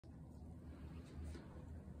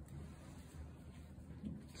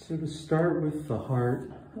So to start with the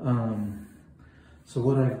heart, so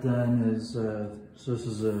what I've done is, so this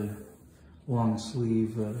is a long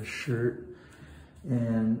sleeve shirt,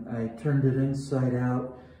 and I turned it inside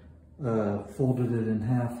out, folded it in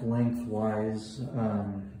half lengthwise,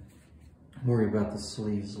 worry about the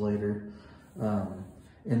sleeves later, and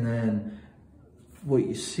then what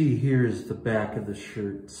you see here is the back of the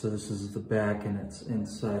shirt. So this is the back and it's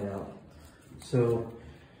inside out. So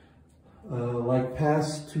like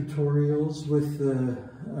past tutorials with the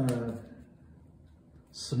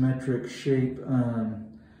symmetric shape,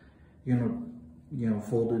 you know,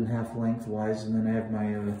 fold it in half lengthwise, and then I have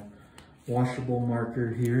my washable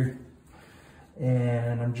marker here,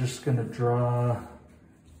 and I'm just going to draw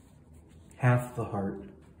half the heart.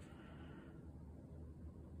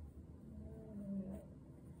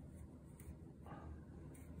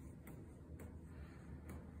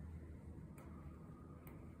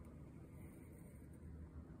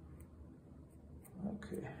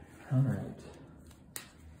 Okay, all right.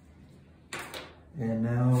 And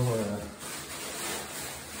now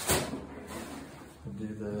I'll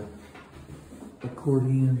do the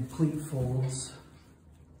accordion pleat folds.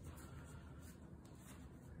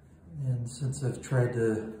 And since I've tried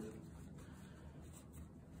to,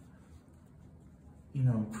 you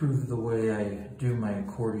know, improve the way I do my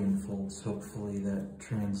accordion folds, hopefully that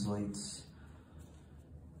translates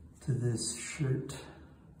to this shirt.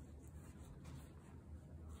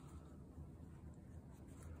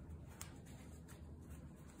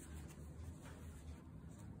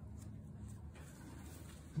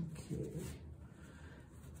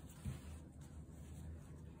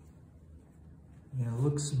 You know, it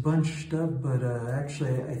looks bunched up, but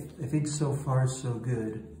actually I think so far so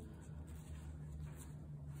good.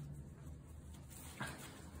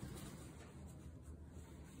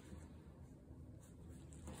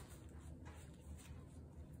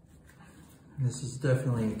 This is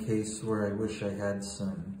definitely a case where I wish I had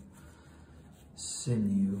some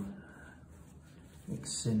sinew. I think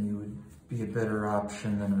sinew would be a better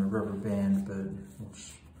option than a rubber band, but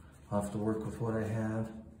I'll have to work with what I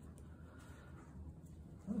have.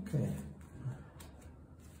 Okay.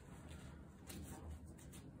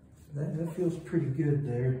 That feels pretty good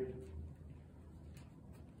there.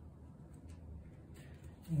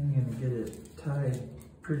 I'm going to get it tied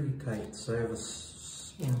pretty tight. So I have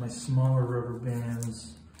one of my smaller rubber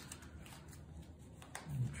bands.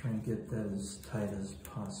 I'm trying to get that as tight as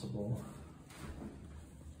possible.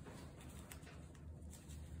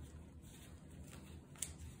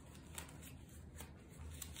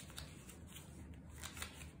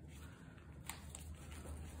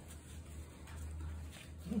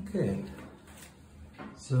 Okay,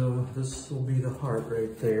 so this will be the heart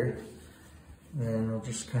right there, and I'll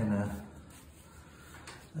just kind of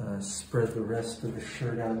spread the rest of the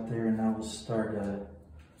shirt out there, and now we'll start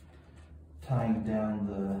tying down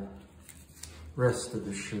the rest of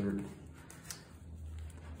the shirt.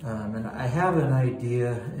 And I have an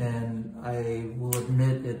idea, and I will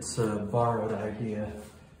admit it's a borrowed idea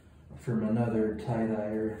from another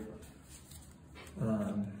tie-dyer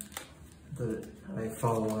that I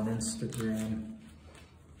follow on Instagram.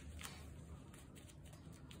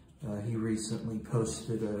 He recently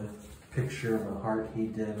posted a picture of a heart he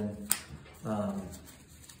did, and I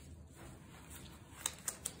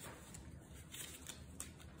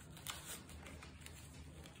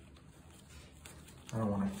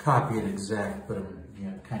don't want to copy it exact, but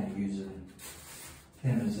I'm kind of using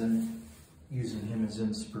him as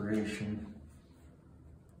inspiration.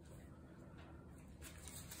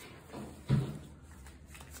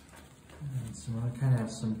 So I kind of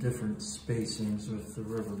have some different spacings with the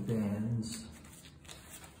rubber bands.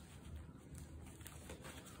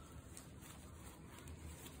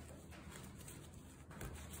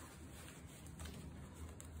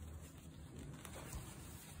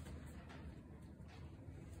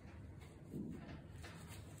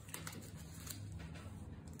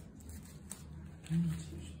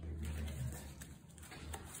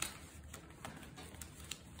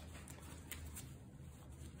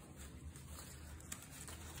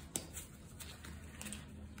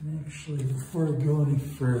 Actually, before I go any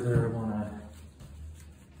further, I want to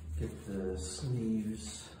get the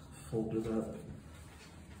sleeves folded up.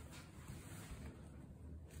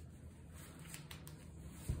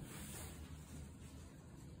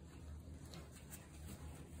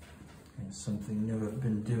 And something new I've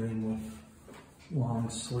been doing with long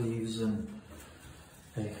sleeves, and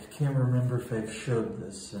I can't remember if I've showed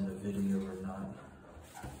this in a video or not.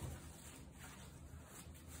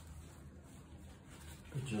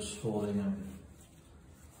 But just folding them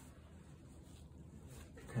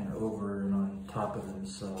kind of over and on top of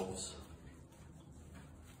themselves.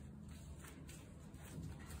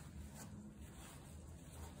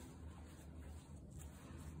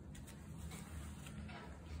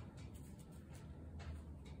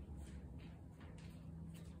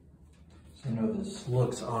 So I know this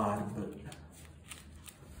looks odd, but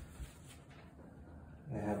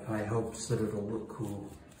I have high hopes that it'll look cool.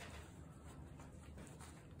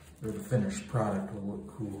 Or the finished product will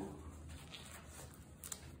look cool.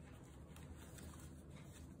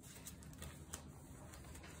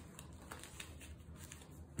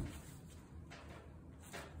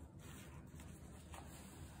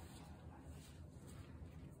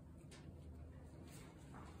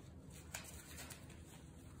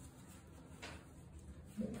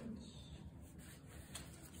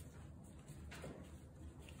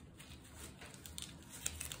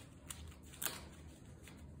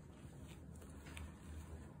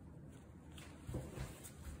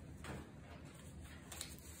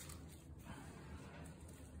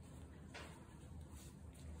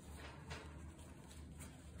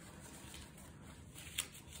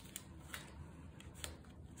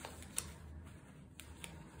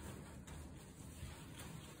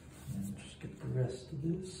 Get the rest of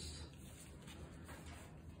this.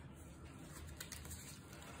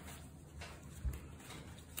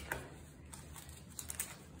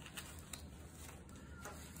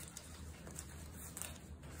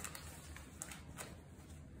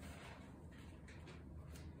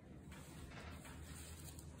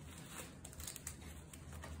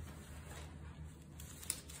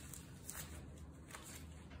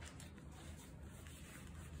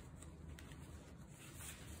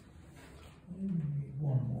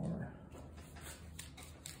 One more.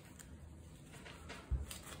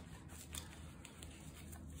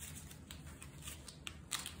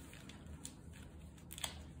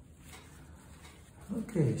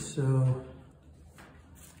 Okay, so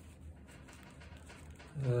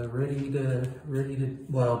ready to,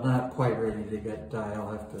 well, not quite ready to get dye.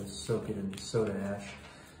 I'll have to soak it in soda ash,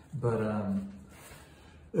 but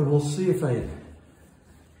we'll see if I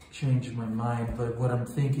change my mind. But what I'm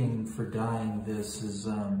thinking for dyeing this is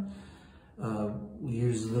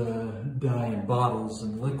use the dye in bottles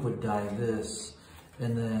and liquid dye this,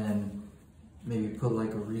 and then maybe put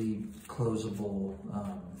like a reclosable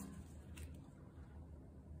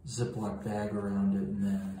Ziploc bag around it, and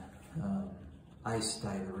then ice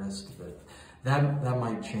dye the rest of it. That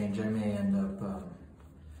might change. I may end up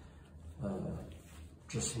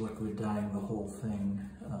just liquid dyeing the whole thing.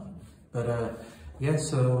 Yeah,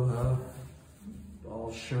 so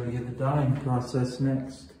I'll show you the dyeing process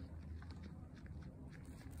next.